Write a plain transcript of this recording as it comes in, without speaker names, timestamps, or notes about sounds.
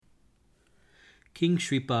King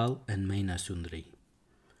Shripal and Maina Sundari.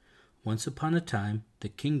 Once upon a time, the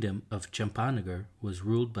kingdom of Champanagar was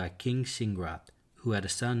ruled by King Singrath, who had a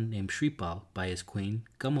son named Shripal by his queen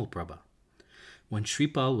Kamalprabha. When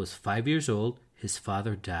Shripal was 5 years old, his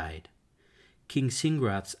father died. King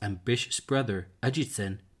Singrath's ambitious brother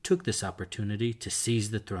Ajitsen took this opportunity to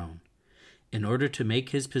seize the throne. In order to make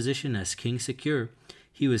his position as king secure,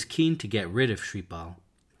 he was keen to get rid of Shripal.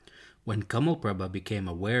 When Kamalprabha became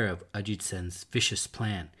aware of Ajitsen's vicious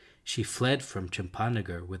plan, she fled from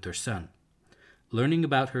Champanagar with her son. Learning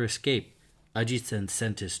about her escape, Ajitsen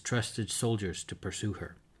sent his trusted soldiers to pursue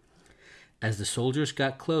her. As the soldiers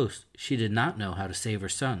got close, she did not know how to save her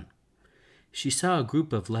son. She saw a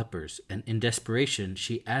group of lepers, and in desperation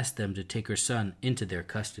she asked them to take her son into their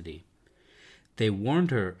custody. They warned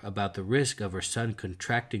her about the risk of her son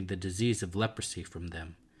contracting the disease of leprosy from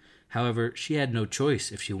them. However, she had no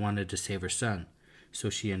choice if she wanted to save her son, so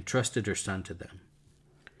she entrusted her son to them.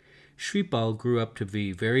 Shripal grew up to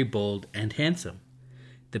be very bold and handsome.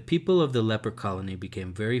 The people of the leper colony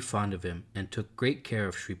became very fond of him and took great care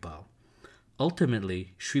of Shripal.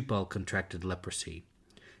 Ultimately, Shripal contracted leprosy.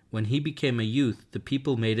 When he became a youth, the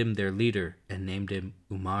people made him their leader and named him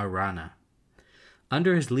Umar Rana.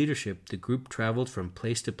 Under his leadership, the group traveled from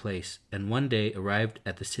place to place and one day arrived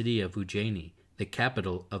at the city of Ujjaini, the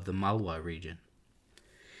capital of the Malwa region.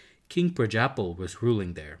 King Prajapal was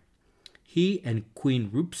ruling there. He and Queen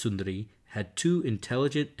Rupsundari had 2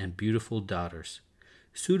 intelligent and beautiful daughters,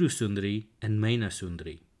 Surusundari and Maina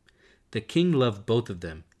Sundari. The king loved both of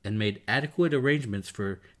them and made adequate arrangements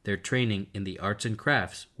for their training in the arts and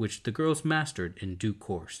crafts, which the girls mastered in due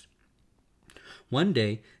course. One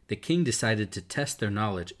day, the king decided to test their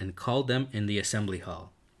knowledge and called them in the assembly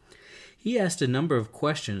hall. He asked a number of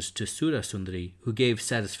questions to Surasundari, who gave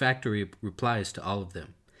satisfactory replies to all of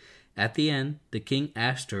them. At the end, the king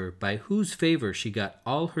asked her by whose favor she got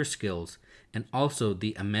all her skills and also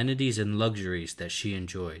the amenities and luxuries that she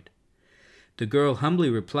enjoyed. The girl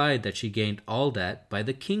humbly replied that she gained all that by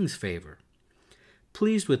the king's favor.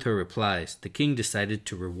 Pleased with her replies, the king decided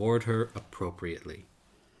to reward her appropriately.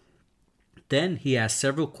 Then he asked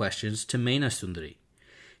several questions to Maina Sundari.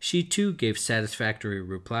 She too gave satisfactory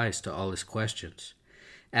replies to all his questions.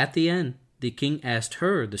 At the end, the king asked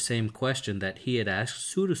her the same question that he had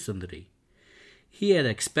asked Surasundari. He had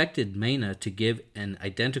expected Maina to give an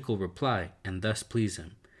identical reply and thus please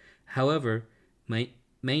him. However,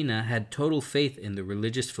 Maina had total faith in the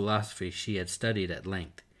religious philosophy she had studied at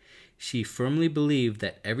length. She firmly believed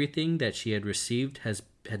that everything that she had received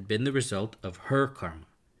had been the result of her karma.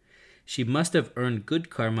 She must have earned good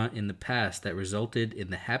karma in the past that resulted in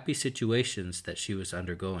the happy situations that she was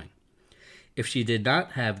undergoing. If she did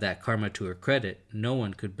not have that karma to her credit, no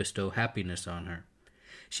one could bestow happiness on her.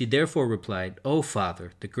 She therefore replied, "O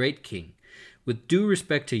Father, the great king, with due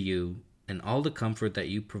respect to you and all the comfort that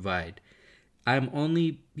you provide, I am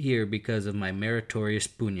only here because of my meritorious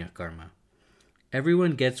punya karma.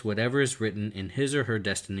 Everyone gets whatever is written in his or her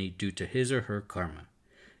destiny due to his or her karma.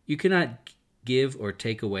 You cannot give or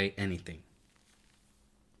take away anything."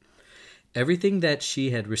 Everything that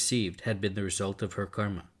she had received had been the result of her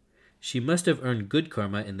karma. She must have earned good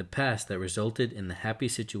karma in the past that resulted in the happy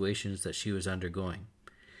situations that she was undergoing.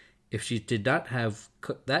 If she did not have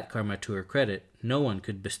that karma to her credit, no one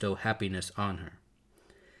could bestow happiness on her.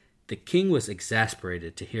 The king was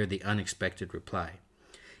exasperated to hear the unexpected reply.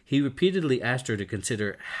 He repeatedly asked her to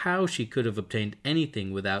consider how she could have obtained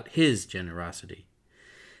anything without his generosity.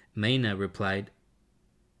 Maina replied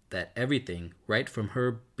that everything, right from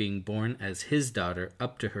her being born as his daughter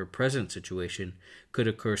up to her present situation, could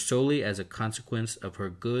occur solely as a consequence of her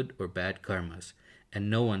good or bad karmas, and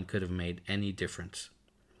no one could have made any difference.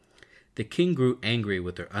 The king grew angry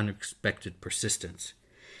with her unexpected persistence.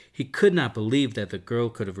 He could not believe that the girl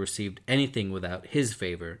could have received anything without his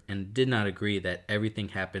favor, and did not agree that everything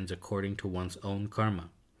happens according to one's own karma.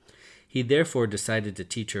 He therefore decided to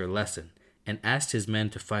teach her a lesson, and asked his men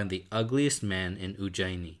to find the ugliest man in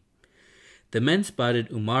Ujjaini. The men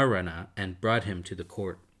spotted Umar Rana and brought him to the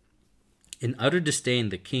court. In utter disdain,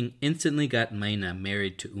 the king instantly got Maina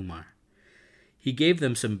married to Umar. He gave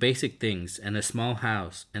them some basic things and a small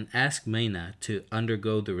house and asked Maina to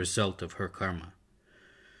undergo the result of her karma.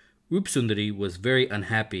 Rupsundari was very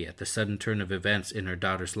unhappy at the sudden turn of events in her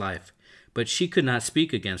daughter's life, but she could not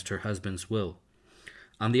speak against her husband's will.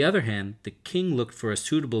 On the other hand, the king looked for a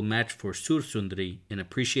suitable match for Sursundari in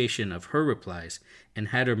appreciation of her replies and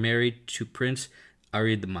had her married to Prince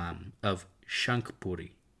Aridman of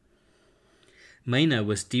Shankpuri. Maina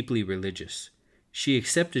was deeply religious. She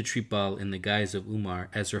accepted Shripal in the guise of Umar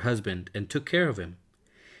as her husband and took care of him.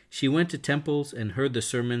 She went to temples and heard the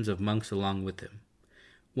sermons of monks along with him.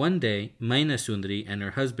 One day, Maina Sundari and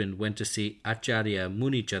her husband went to see Acharya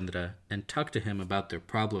Munichandra and talked to him about their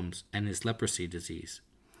problems and his leprosy disease.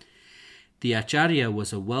 The Acharya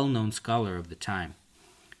was a well-known scholar of the time.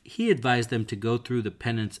 He advised them to go through the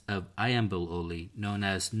penance of Ayambal Oli, known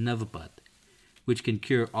as Navpad, which can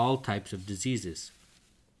cure all types of diseases.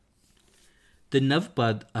 The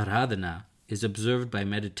Navpad Aradhana is observed by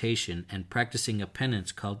meditation and practicing a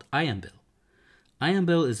penance called Ayambal.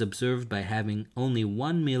 Ayambal is observed by having only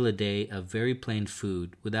one meal a day of very plain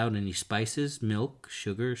food without any spices, milk,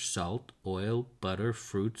 sugar, salt, oil, butter,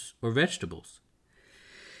 fruits, or vegetables.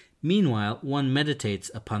 Meanwhile, one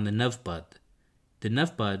meditates upon the Navpad. The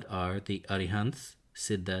Navpad are the Arihants,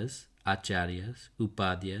 Siddhas, Acharyas,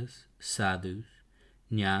 Upadhyas, Sadhus,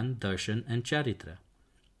 Jnana, Darshan, and Charitra,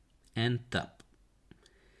 and Tap.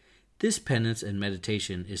 This penance and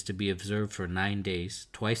meditation is to be observed for 9 days,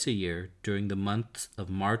 twice a year, during the months of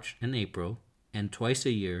March and April, and twice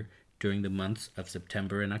a year during the months of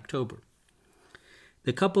September and October.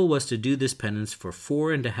 The couple was to do this penance for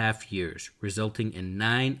 4.5 years, resulting in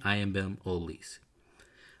 9 Ayambal Olis.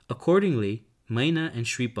 Accordingly, Maina and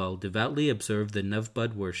Shripal devoutly observed the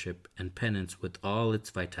Navpad worship and penance with all its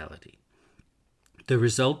vitality. The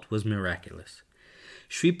result was miraculous.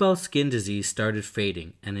 Shripal's skin disease started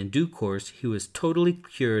fading, and in due course he was totally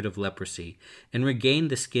cured of leprosy and regained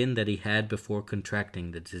the skin that he had before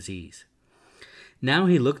contracting the disease. Now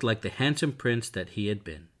he looked like the handsome prince that he had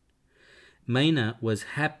been. Maina was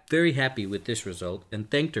very happy with this result and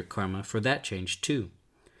thanked her karma for that change too.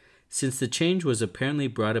 Since the change was apparently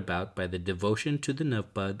brought about by the devotion to the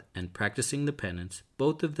Navpad and practicing the penance,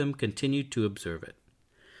 both of them continued to observe it.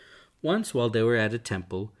 Once while they were at a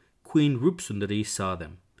temple, Queen Rupsundari saw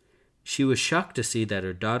them. She was shocked to see that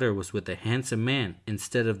her daughter was with a handsome man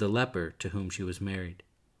instead of the leper to whom she was married.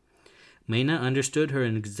 Maina understood her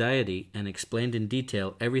anxiety and explained in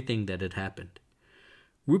detail everything that had happened.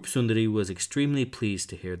 Rupsundari was extremely pleased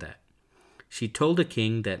to hear that. She told the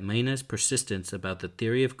king that Maina's persistence about the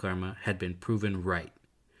theory of karma had been proven right.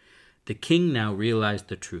 The king now realized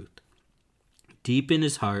the truth. Deep in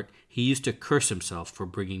his heart, he used to curse himself for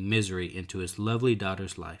bringing misery into his lovely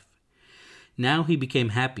daughter's life. Now he became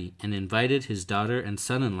happy and invited his daughter and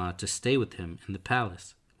son-in-law to stay with him in the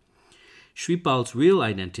palace. Shripal's real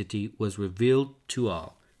identity was revealed to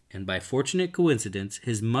all, and by fortunate coincidence,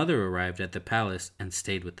 his mother arrived at the palace and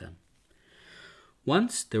stayed with them.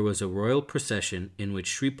 Once there was a royal procession in which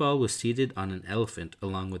Shripal was seated on an elephant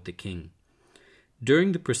along with the king.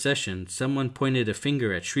 During the procession, someone pointed a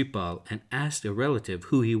finger at Shripal and asked a relative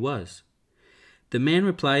who he was. The man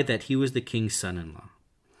replied that he was the king's son-in-law.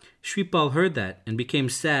 Shripal heard that and became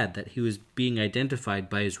sad that he was being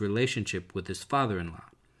identified by his relationship with his father-in-law.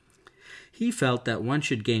 He felt that one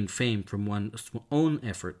should gain fame from one's own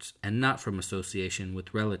efforts and not from association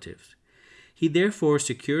with relatives. He therefore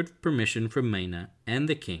secured permission from Maina and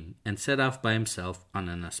the king and set off by himself on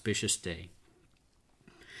an auspicious day.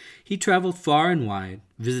 He traveled far and wide,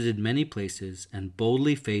 visited many places, and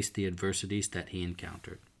boldly faced the adversities that he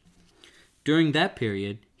encountered. During that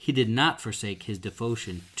period, he did not forsake his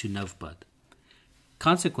devotion to Navpad.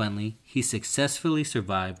 Consequently, he successfully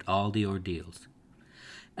survived all the ordeals.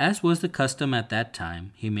 As was the custom at that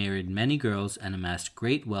time, he married many girls and amassed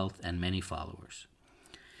great wealth and many followers.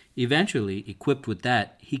 Eventually, equipped with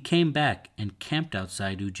that, he came back and camped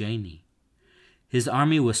outside Ujjaini. His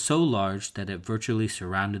army was so large that it virtually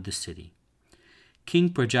surrounded the city. King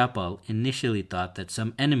Prajapal initially thought that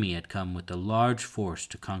some enemy had come with a large force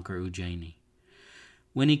to conquer Ujjaini.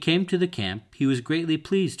 When he came to the camp, he was greatly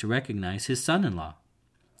pleased to recognize his son-in-law.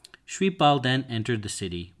 Shripal then entered the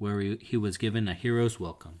city, where he was given a hero's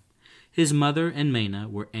welcome. His mother and Maina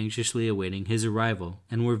were anxiously awaiting his arrival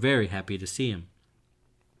and were very happy to see him.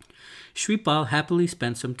 Shripal happily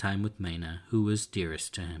spent some time with Maina, who was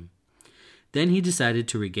dearest to him. Then he decided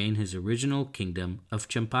to regain his original kingdom of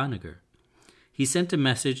Champanagar. He sent a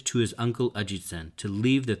message to his uncle Ajit Sen to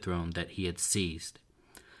leave the throne that he had seized.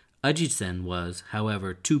 Ajit Sen was,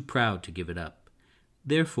 however, too proud to give it up.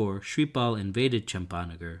 Therefore, Shripal invaded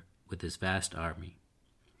Champanagar with his vast army.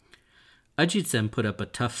 Ajit Sen put up a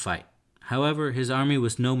tough fight. However, his army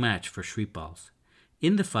was no match for Shripal's.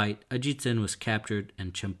 In the fight, Ajit Sen was captured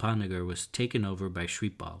and Champanagar was taken over by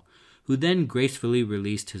Shripal, who then gracefully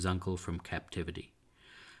released his uncle from captivity.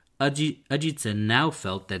 Ajit Sen now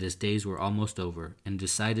felt that his days were almost over and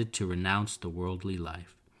decided to renounce the worldly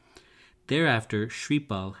life. Thereafter,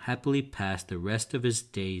 Shripal happily passed the rest of his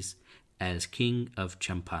days as king of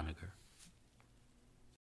Champanagar.